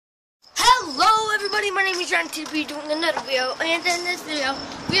everybody, my name is John TP doing another video, and in this video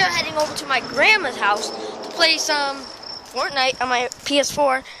we are heading over to my grandma's house to play some Fortnite on my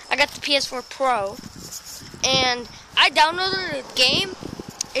PS4. I got the PS4 Pro and I downloaded the game.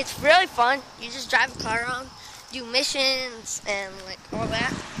 It's really fun. You just drive a car around, do missions and like all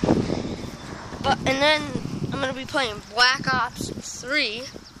that. And then I'm gonna be playing Black Ops 3.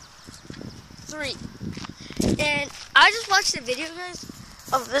 And I just watched the video, guys,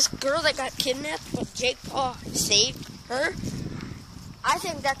 of this girl that got kidnapped, but Jake Paul saved her. I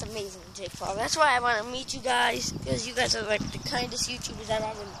think that's amazing, Jake Paul. That's why I want to meet you guys, because you guys are like the kindest YouTubers that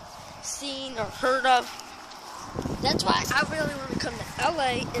I've seen or heard of. That's why I really want to come to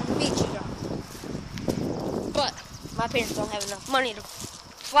LA and meet you guys. But my parents don't have enough money to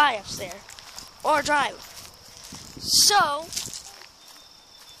fly us there or drive. So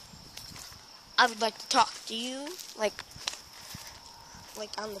I would like to talk to you, like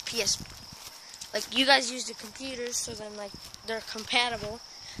on the PS, like you guys use the computers, so then like they're compatible.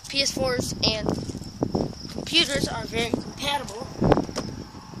 PS4s and computers are very compatible.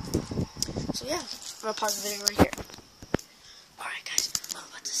 So yeah, I'm gonna pause the video right here. Alright guys, I'm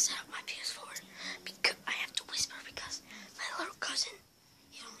about to set up my PS4 because I have to whisper because my little cousin,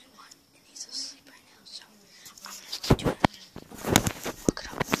 he's only one and he's asleep right now, so I'm gonna do it. Look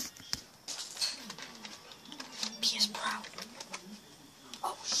it up. PS Pro.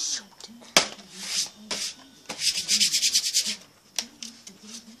 Oh shoot.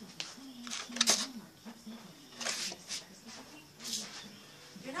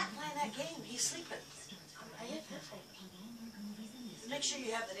 You're not playing that game. He's sleeping. Make sure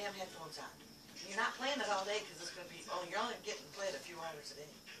you have the damn headphones on. You're not playing it all day because it's going to be, you're only getting to play it a few hours a day.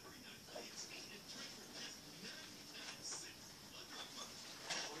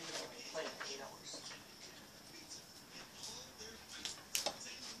 We're playing 8 hours.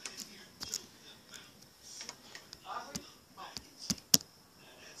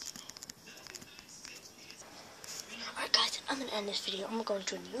 Alright guys, I'm going to end this video. I'm going to go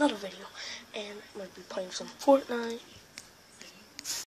into another video and I'm going to be playing some Fortnite.